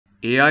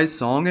AI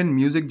song and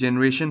music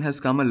generation has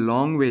come a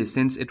long way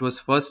since it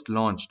was first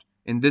launched.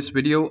 In this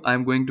video,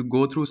 I'm going to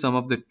go through some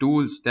of the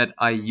tools that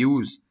I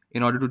use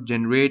in order to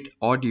generate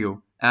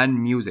audio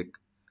and music.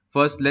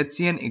 First, let's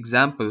see an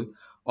example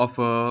of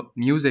a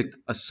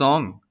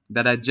song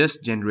that I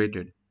just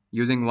generated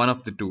using one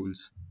of the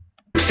tools.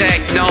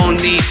 Tech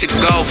don't need to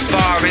go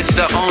far, it's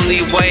the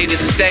only way to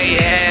stay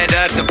ahead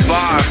of the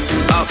bar.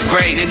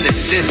 Upgrading the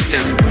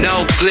system,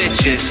 no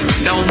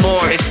glitches, no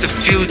more, it's the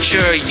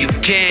future you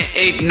can't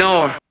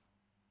ignore.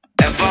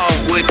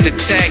 Evolve with the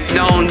tech,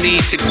 no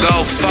need to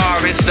go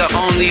far, it's the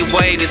only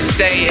way to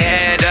stay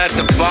ahead of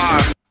the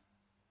bar.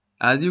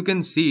 As you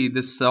can see,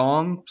 the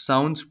song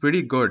sounds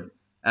pretty good,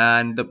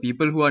 and the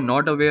people who are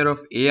not aware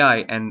of AI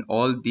and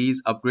all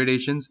these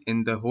upgradations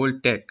in the whole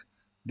tech,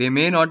 they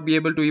may not be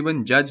able to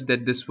even judge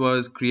that this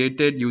was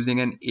created using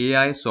an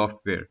AI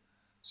software.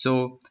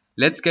 So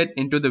let's get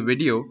into the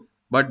video.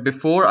 But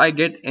before I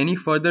get any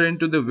further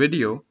into the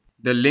video,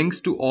 the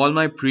links to all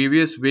my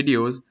previous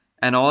videos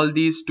and all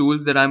these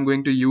tools that I'm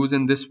going to use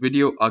in this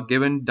video are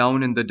given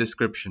down in the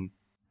description.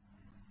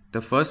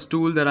 The first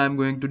tool that I'm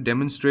going to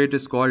demonstrate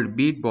is called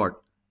Beatbot.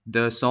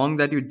 The song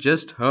that you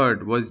just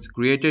heard was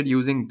created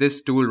using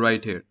this tool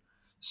right here.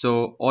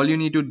 So all you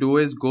need to do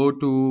is go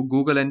to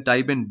Google and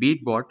type in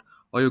Beatbot,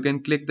 or you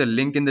can click the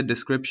link in the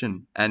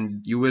description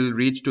and you will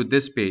reach to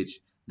this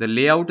page. The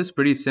layout is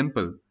pretty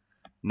simple.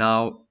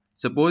 Now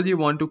suppose you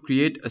want to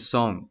create a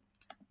song.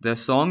 The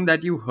song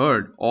that you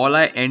heard, all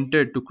I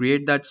entered to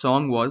create that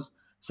song was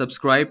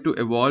subscribe to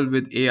Evolve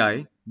with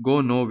AI,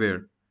 go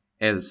nowhere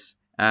else,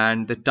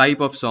 and the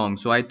type of song.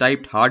 So I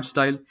typed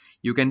hardstyle.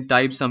 You can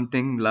type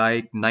something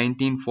like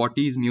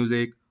 1940s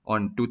music or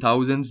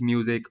 2000s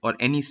music or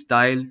any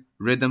style,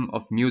 rhythm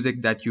of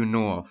music that you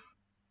know of.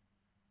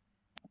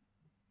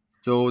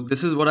 So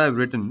this is what I've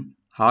written.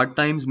 Hard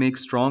times make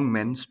strong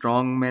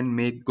men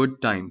make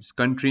good times,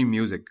 country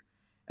music.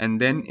 And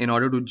then in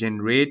order to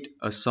generate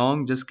a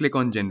song, just click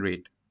on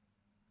generate.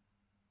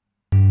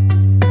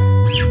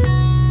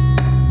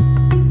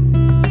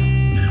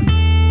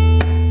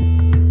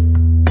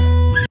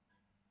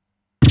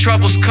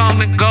 Troubles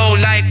come and go,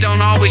 life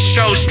don't always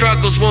show.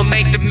 Struggles will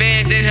make the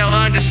man, then he'll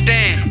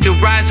understand.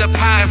 He'll rise up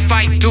high and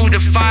fight through the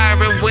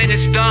fire, and when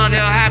it's done, he'll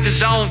have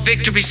his own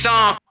victory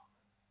song.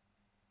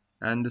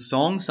 And the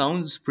song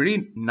sounds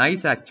pretty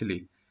nice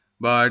actually,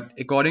 but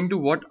according to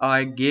what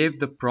I gave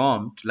the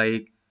prompt,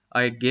 like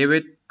I gave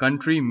it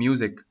country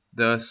music,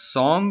 the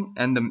song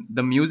and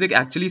the music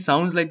actually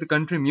sounds like the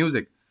country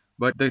music,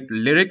 but the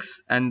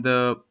lyrics and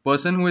the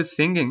person who is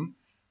singing,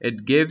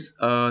 it gives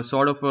a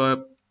sort of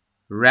a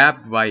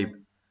rap vibe.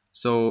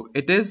 So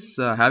it is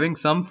having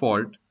some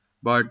fault,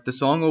 but the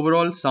song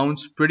overall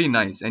sounds pretty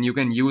nice, and you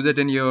can use it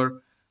in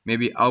your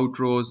maybe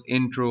outros,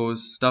 intros,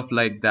 stuff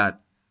like that.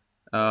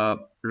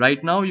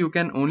 Right now you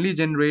can only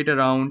generate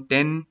around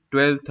 10,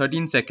 12,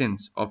 13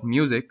 seconds of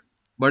music,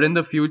 but in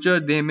the future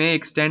they may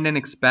extend and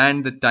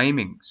expand the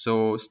timing.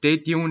 So stay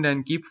tuned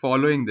and keep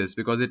following this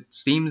because it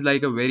seems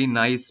like a very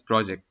nice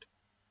project.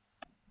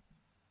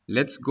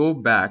 Let's go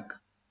back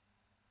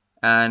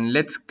and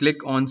let's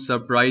click on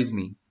Surprise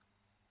Me.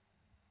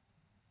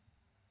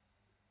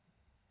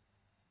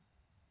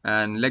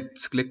 And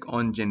let's click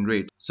on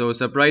Generate. So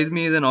Surprise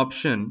Me is an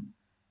option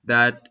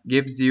that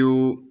gives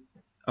you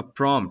a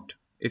prompt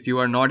if you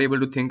are not able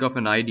to think of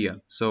an idea.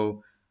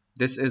 So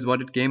this is what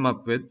it came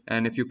up with,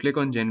 and if you click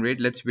on generate,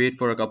 let's wait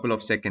for a couple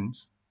of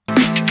seconds. Lately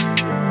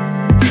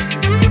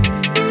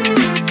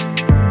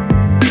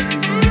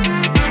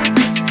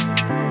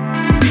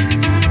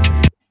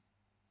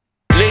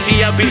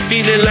I've been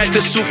feeling like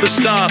a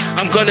superstar.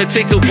 I'm gonna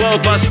take the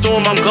world by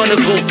storm, I'm gonna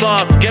go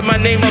far. Get my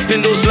name up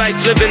in those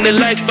lights, living the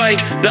life fight.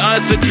 The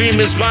odds of dream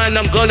is mine,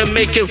 I'm gonna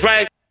make it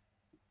right.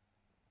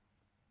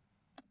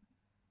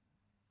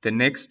 The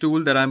next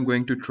tool that I'm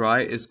going to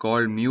try is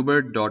called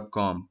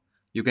Newbird.com.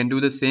 You can do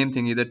the same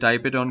thing, either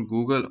type it on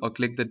Google or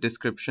click the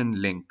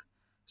description link.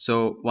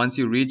 So once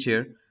you reach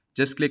here,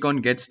 just click on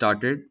Get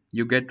Started.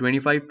 You get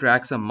 25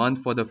 tracks a month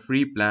for the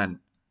free plan.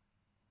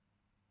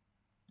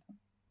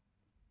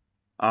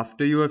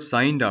 After you have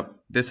signed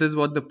up, this is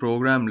what the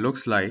program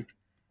looks like.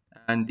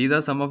 And these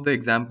are some of the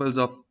examples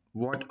of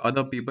what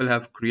other people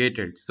have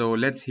created. So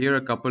let's hear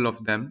a couple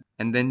of them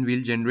and then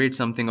we'll generate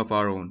something of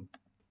our own.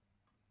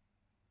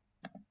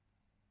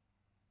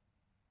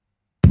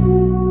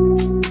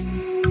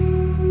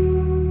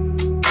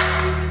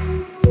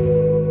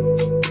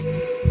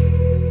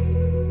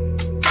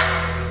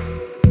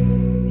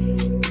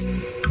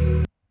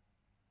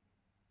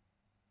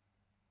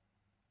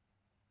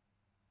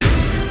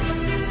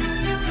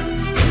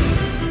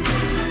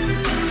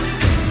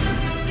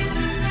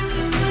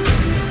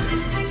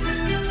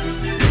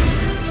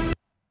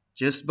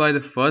 Just by the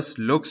first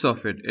looks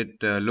of it,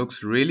 it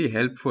looks really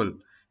helpful,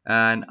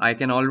 and I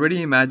can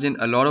already imagine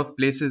a lot of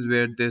places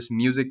where this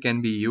music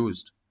can be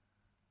used.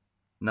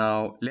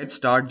 Now let's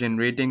start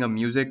generating a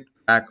music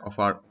track of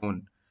our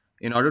own.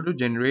 In order to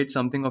generate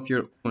something of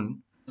your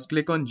own, first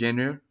click on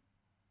Generate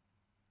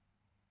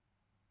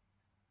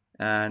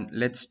and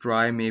let's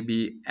try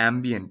maybe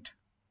ambient.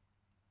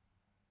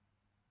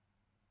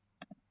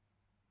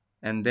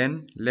 And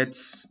then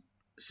let's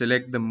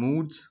select the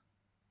moods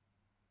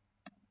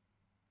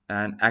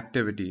and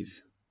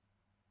activities.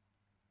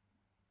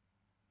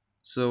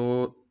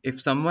 So if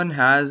someone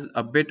has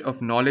a bit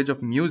of knowledge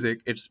of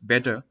music, it's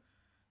better.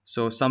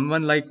 So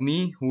someone like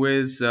me who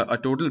is a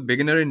total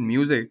beginner in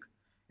music,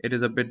 it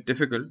is a bit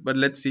difficult, but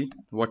let's see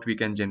what we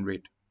can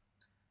generate.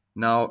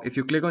 Now, if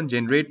you click on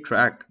generate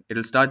track,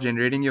 it'll start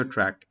generating your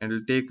track and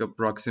it'll take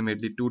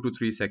approximately 2 to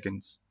 3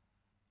 seconds.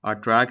 Our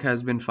track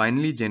has been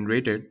finally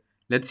generated.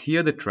 Let's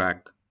hear the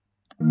track.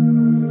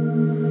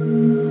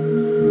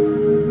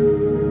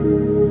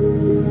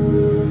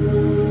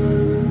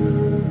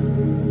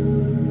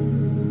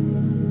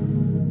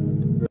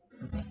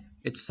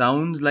 It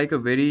sounds like a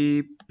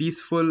very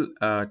peaceful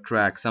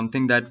track,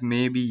 something that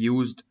may be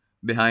used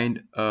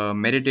behind a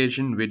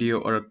meditation video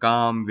or a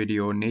calm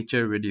video,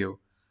 nature video.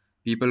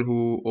 People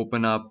who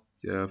open up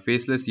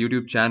faceless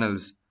YouTube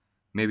channels,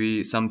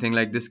 maybe something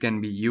like this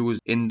can be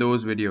used in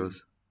those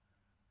videos.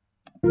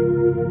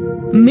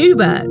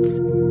 Newbird.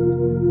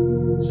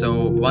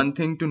 So one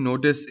thing to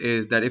notice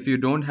is that if you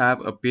don't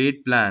have a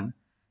paid plan,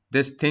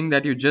 this thing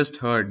that you just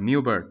heard,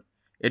 Newbird,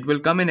 it will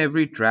come in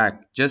every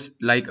track,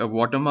 just like a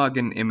watermark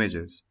in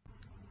images.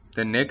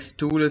 The next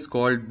tool is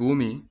called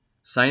Boomi.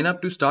 Sign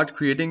up to start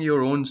creating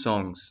your own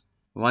songs.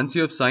 Once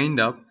you have signed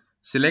up,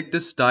 select a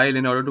style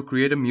in order to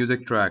create a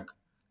music track.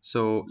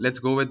 So let's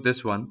go with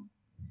this one.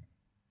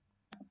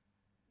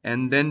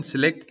 And then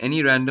select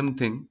any random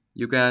thing.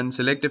 You can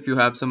select if you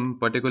have some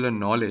particular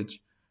knowledge,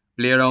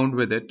 play around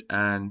with it,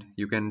 and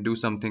you can do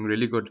something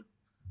really good.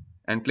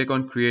 And click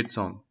on create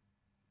song.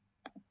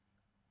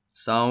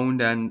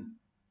 Sound and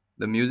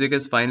the music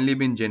has finally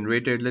been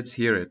generated. Let's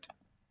hear it.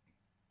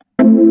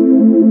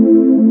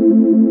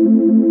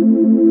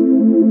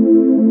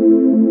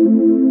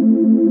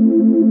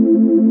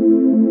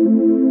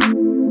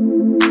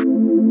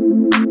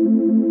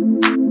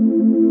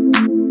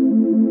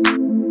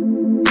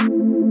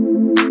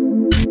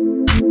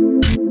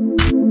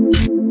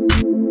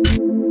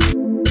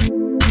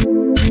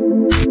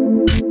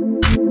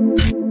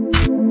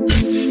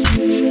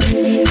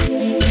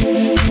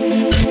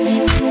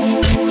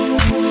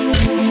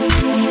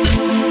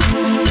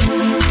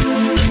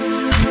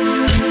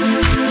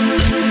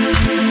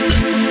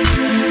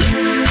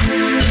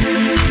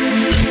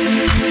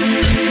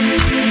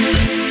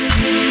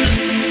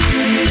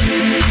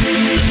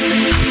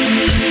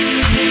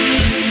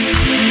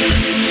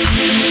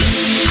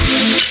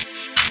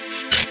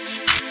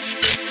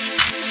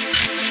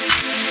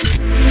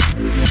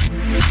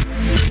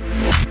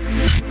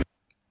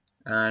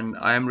 And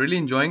I am really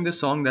enjoying this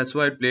song, that's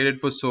why I played it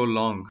for so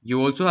long.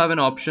 You also have an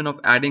option of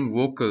adding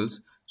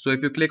vocals. So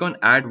if you click on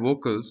add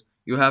vocals,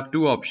 you have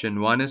two options.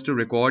 One is to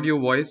record your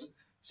voice,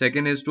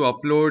 second is to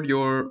upload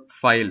your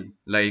file.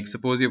 Like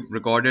suppose you've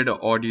recorded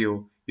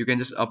audio, you can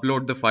just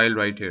upload the file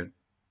right here.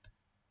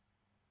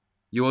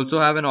 You also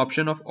have an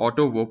option of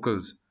auto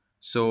vocals.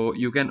 So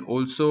you can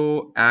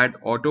also add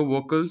auto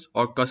vocals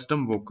or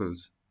custom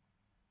vocals.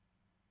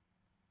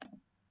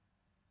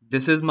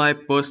 This is my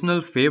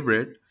personal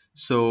favorite,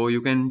 so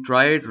you can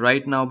try it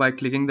right now by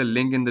clicking the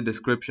link in the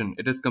description.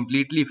 It is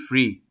completely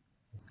free.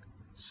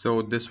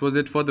 So this was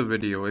it for the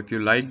video. If you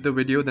liked the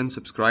video, then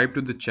subscribe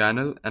to the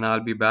channel and I'll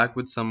be back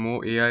with some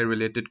more AI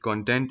related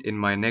content in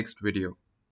my next video.